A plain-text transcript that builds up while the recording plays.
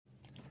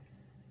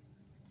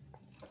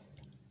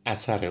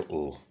اثر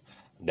او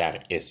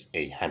در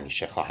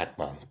همیشه خواهد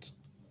ماند.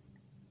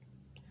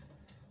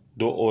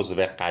 دو عضو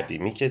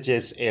قدیمی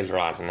که ال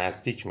را از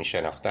نزدیک می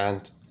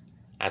شناختند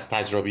از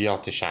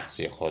تجربیات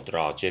شخصی خود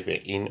راجع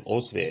به این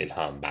عضو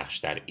الهام بخش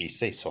در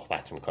عیسی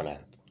صحبت می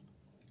کنند.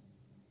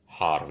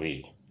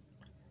 هاروی.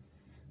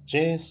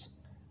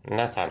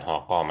 نه تنها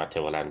قامت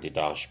بلندی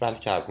داشت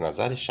بلکه از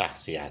نظر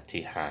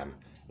شخصیتی هم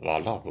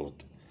والا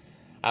بود.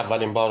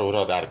 اولین بار او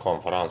را در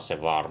کنفرانس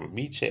وارم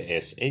بیچ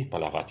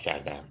ملاقات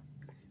کردم.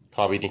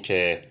 کابینی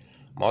که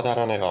ما در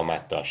آن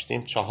اقامت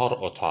داشتیم 4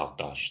 اتاق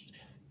داشت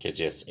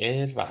که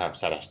ال و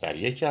همسرش در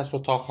یکی از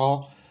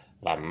اتاقها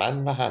و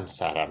من و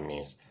همسرم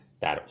نیز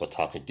در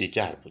اتاق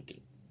دیگر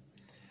بودیم.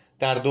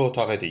 در 2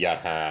 اتاق دیگر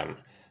هم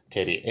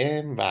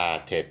ام و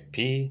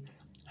پی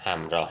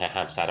همراه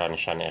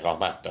همسرانشان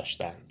اقامت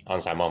داشتند. آن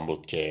زمان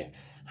بود که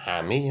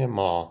همه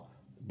ما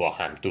با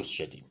هم دوست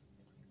شدیم.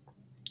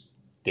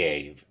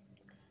 دیو.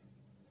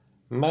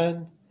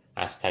 من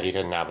از طریق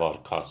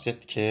نوار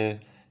کاست که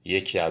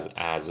یکی از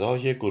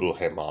اعضای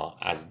گروه ما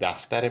از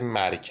دفتر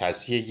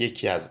مرکزی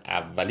یکی از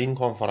اولین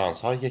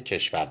کنفرانس های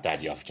کشور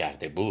دریافت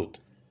کرده بود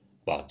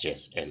با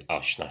ال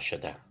آشنا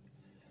شدم.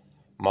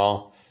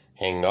 ما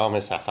هنگام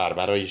سفر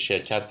برای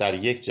شرکت در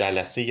یک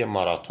جلسه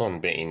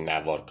ماراتون به این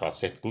نوار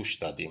کاست گوش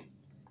دادیم.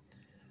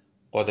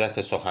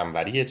 قدرت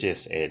سخنوری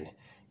ال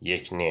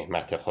یک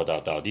نعمت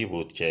خدادادی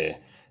بود که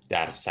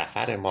در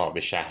سفر ما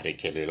به شهر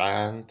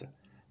کلیولند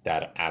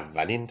در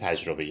اولین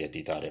تجربه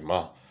دیدار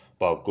ما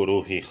با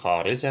گروهی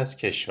خارج از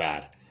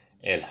کشور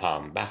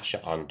الهام بخش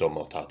آن 2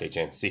 معتاد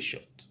جنسی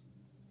شد.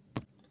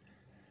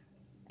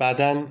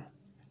 بعداً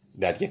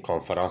در یک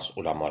کنفرانس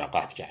او را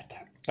ملاقات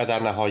کردم و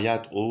در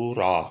نهایت او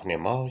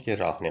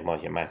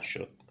راهنمای من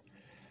شد.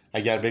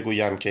 اگر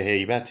بگویم که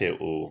هیبت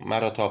او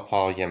مرا تا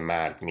پای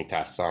مرگ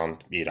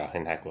می‌ترساند بیراه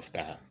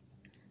نگفتم.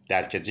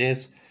 درک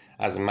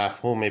از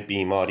مفهوم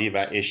بیماری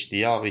و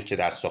اشتیاقی که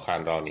در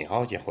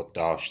سخنرانی‌های خود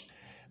داشت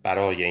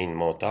برای این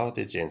معتاد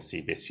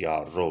جنسی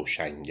بسیار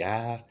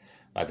روشنگر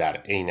و در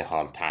عین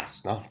حال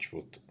ترسناک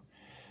بود.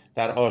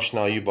 در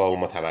آشنایی با او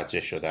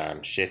متوجه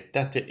شدم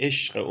شدت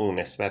عشق او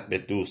نسبت به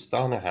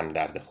دوستان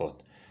همدرد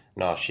خود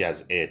ناشی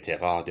از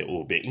اعتقاد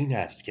او به این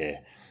است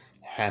که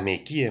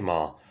همگی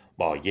ما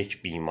با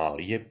یک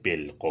بیماری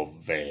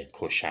بالقوه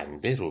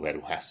کشنده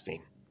روبرو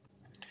هستیم.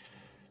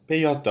 به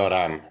یاد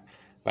دارم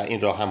و این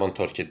را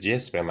همانطور که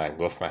به من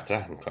گفت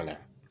مطرح میکنم.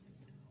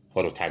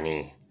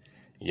 فروتنی،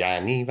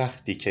 یعنی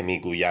وقتی که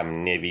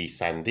میگویم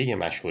نویسنده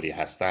مشهوری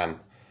هستم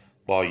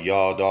با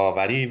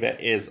یادآوری و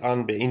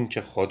اذعان به این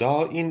که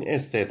خدا این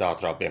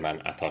استعداد را به من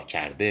عطا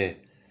کرده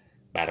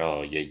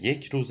برای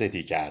یک روز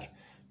دیگر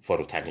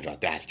فروتنی را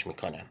درک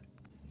میکنم.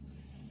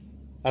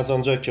 از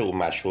آنجا که او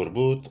مشهور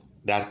بود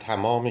در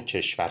تمام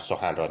کشور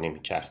سخنرانی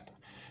میکرد.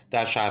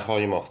 در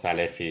شهرهای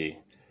مختلفی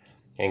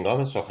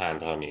هنگام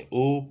سخنرانی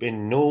او به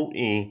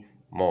نوعی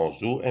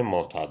موضوع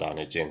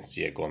معتادان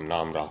جنسی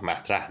گمنام را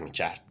مطرح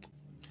میکرد.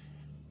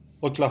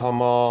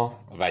 اوکلاهاما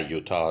و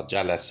یوتا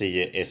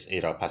جلسه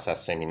را پس از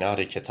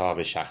سمینار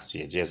کتاب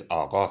شخصی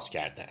آغاز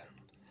کردند.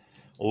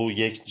 او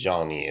یک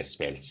جانی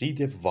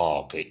اسپلسید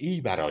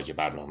واقعی برای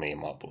برنامه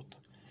ما بود.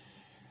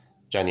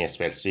 جانی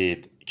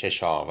اسپلسید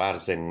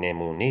کشاورز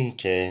نمونه‌ای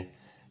که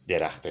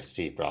درخت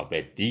سیب را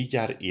به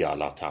دیگر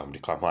ایالات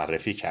آمریکا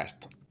معرفی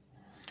کرد.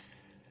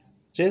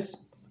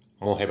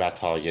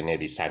 موهبت‌های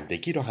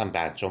نویسندگی را هم به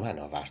انجمن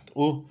آورد.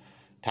 او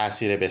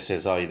تأثیر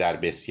بسزایی در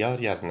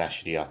بسیاری از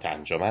نشریات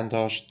انجمن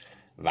داشت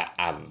و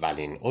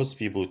اولین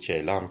عضوی بود که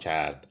اعلام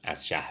کرد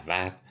از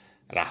شهوت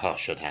رها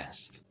شده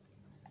است.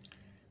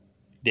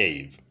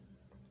 دیو.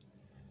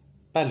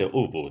 بله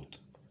او بود.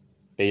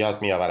 به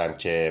یاد می‌آورم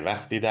که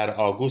وقتی در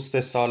آگوست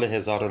سال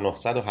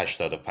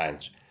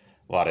 1985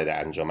 وارد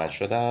انجمن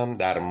شدم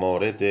در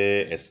مورد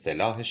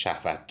اصطلاح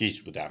شهوت گیج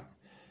بودم.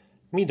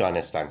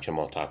 می‌دانستم که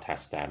معتاد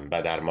هستم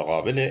و در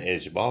مقابل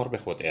اجبار به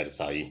خود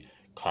ارضایی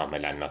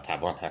کاملا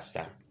ناتوان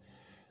هستم.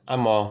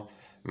 اما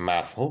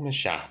مفهوم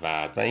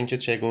شهوت و اینکه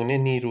چگونه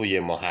نیروی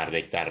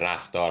محرک در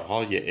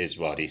رفتارهای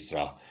اجباری است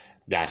را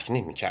درک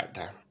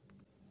نمی‌کردم.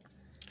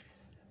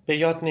 به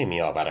یاد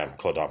نمی‌آورم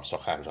کدام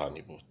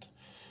سخنرانی بود،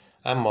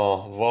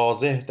 اما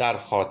واضح در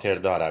خاطر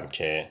دارم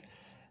که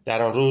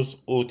در آن روز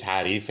او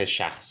تعریف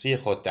شخصی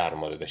خود در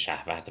مورد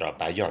شهوت را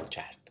بیان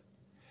کرد.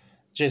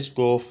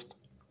 گفت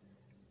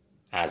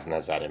از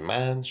نظر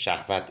من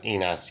شهوت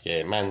این است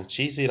که من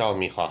چیزی را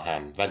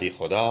می‌خواهم ولی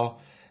خدا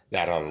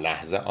در آن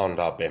لحظه آن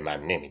را به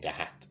من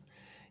نمی‌دهد.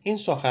 این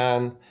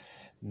سخن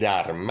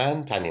در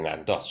من طنین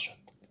انداز شد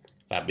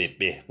و به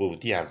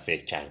بهبودیم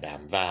فکر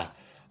کردم و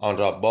آن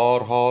را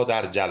بارها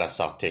در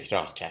جلسات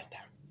تکرار کردم.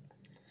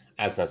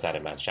 از نظر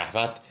من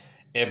شهوت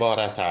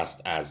عبارت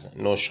است از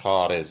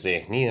نشخوار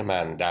ذهنی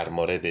من در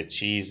مورد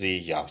چیزی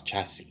یا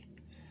کسی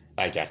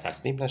و اگر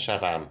تسلیم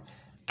نشوم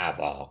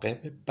عواقب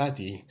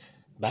بدی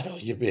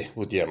برای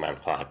بهبودی من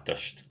خواهد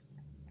داشت.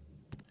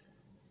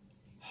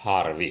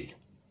 هاروی.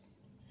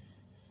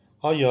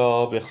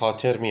 آیا به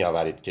خاطر می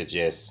آورید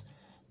که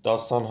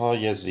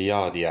داستانهای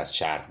زیادی از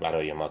شرق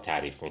برای ما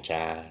تعریف می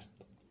کرد؟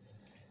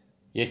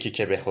 یکی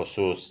که به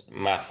خصوص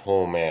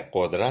مفهوم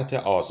قدرت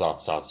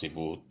آزادسازی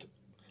بود.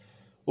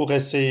 او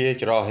قصه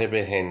یک راهب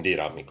هندی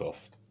را می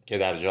گفت که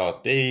در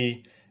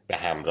جاده‌ای به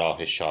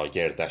همراه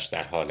شاگردش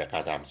در حال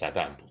قدم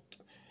زدن بود.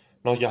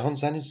 ناگهان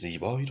زن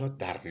زیبایی را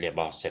در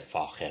لباس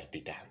فاخر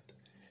دیدند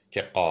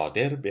که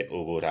قادر به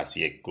عبور از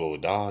یک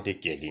گودال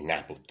گلی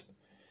نبود.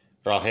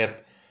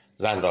 راهب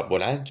زن را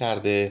بلند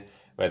کرده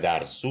و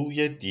در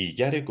سوی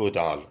دیگر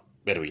گودال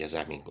به روی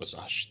زمین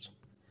گذاشت.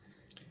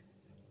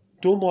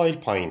 2 مایل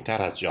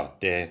پایین‌تر از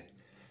جاده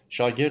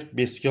شاگرد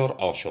بسیار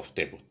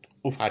آشفته بود.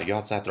 او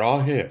فریاد زد: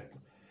 راهب،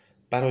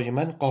 برای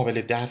من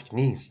قابل درک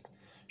نیست.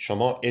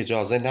 شما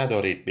اجازه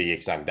ندارید به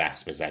یک زن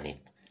دست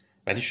بزنید،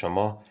 ولی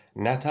شما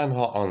نه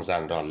تنها آن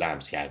زن را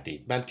لمس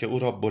کردید، بلکه او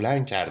را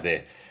بلند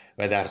کرده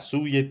و در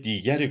سوی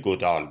دیگر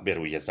گودال به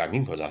روی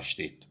زمین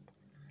گذاشتید.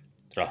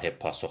 راهب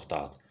پاسخ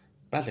داد: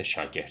 بله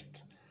شاگرد،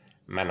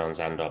 من آن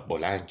زن را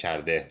بلند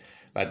کرده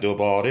و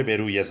دوباره به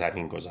روی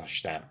زمین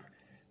گذاشتم،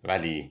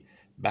 ولی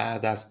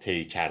بعد از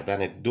طی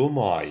کردن 2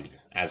 مایل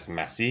از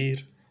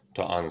مسیر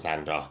تو آن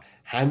زن را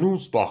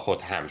هنوز با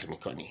خود حمل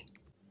می‌کنی.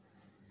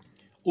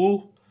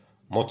 او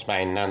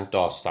مطمئناً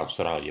داستان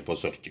سرای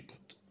بزرگی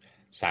بود،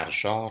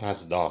 سرشار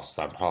از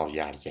داستان‌های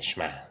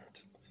ارزشمند.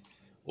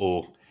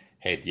 او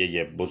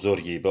هدیه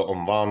بزرگی به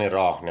عنوان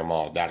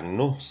راهنما در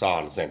 9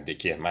 سال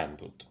زندگی من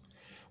بود.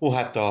 او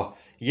حتی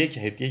یک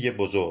هدیه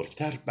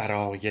بزرگتر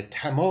برای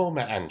تمام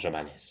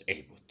انجمن SA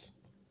بود.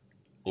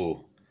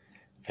 او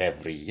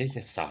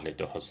فوریه سال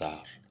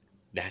 2000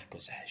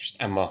 درگذشت،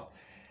 اما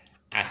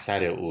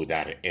اثر او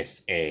در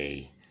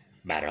SA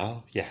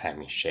برای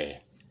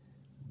همیشه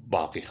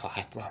باقی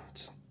خواهد ماند.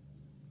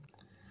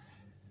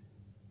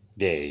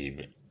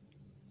 دیو.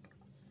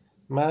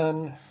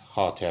 من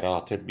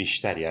خاطرات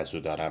بیشتری از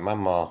او دارم،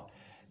 اما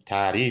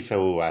تعریف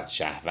او از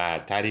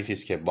شهوت تعریفی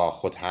است که با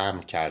خود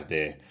حمل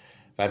کرده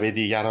و به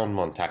دیگران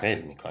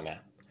منتقل می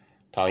کنم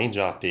تا این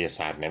جاده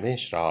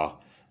سرنوشت را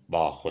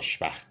با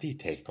خوشبختی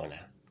طی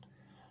کنم.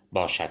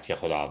 باشد که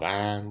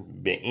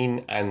خداوند به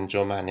این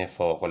انجمن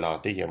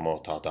فوق‌العاده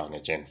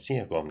معتادان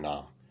جنسی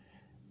گمنام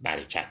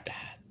برکت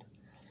دهد.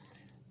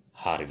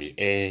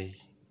 هاروی،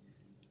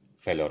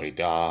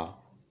 فلوریدا،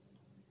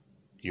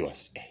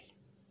 USA.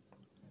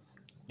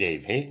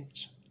 دیو،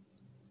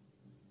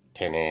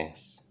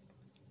 تنس،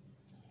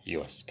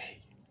 USA.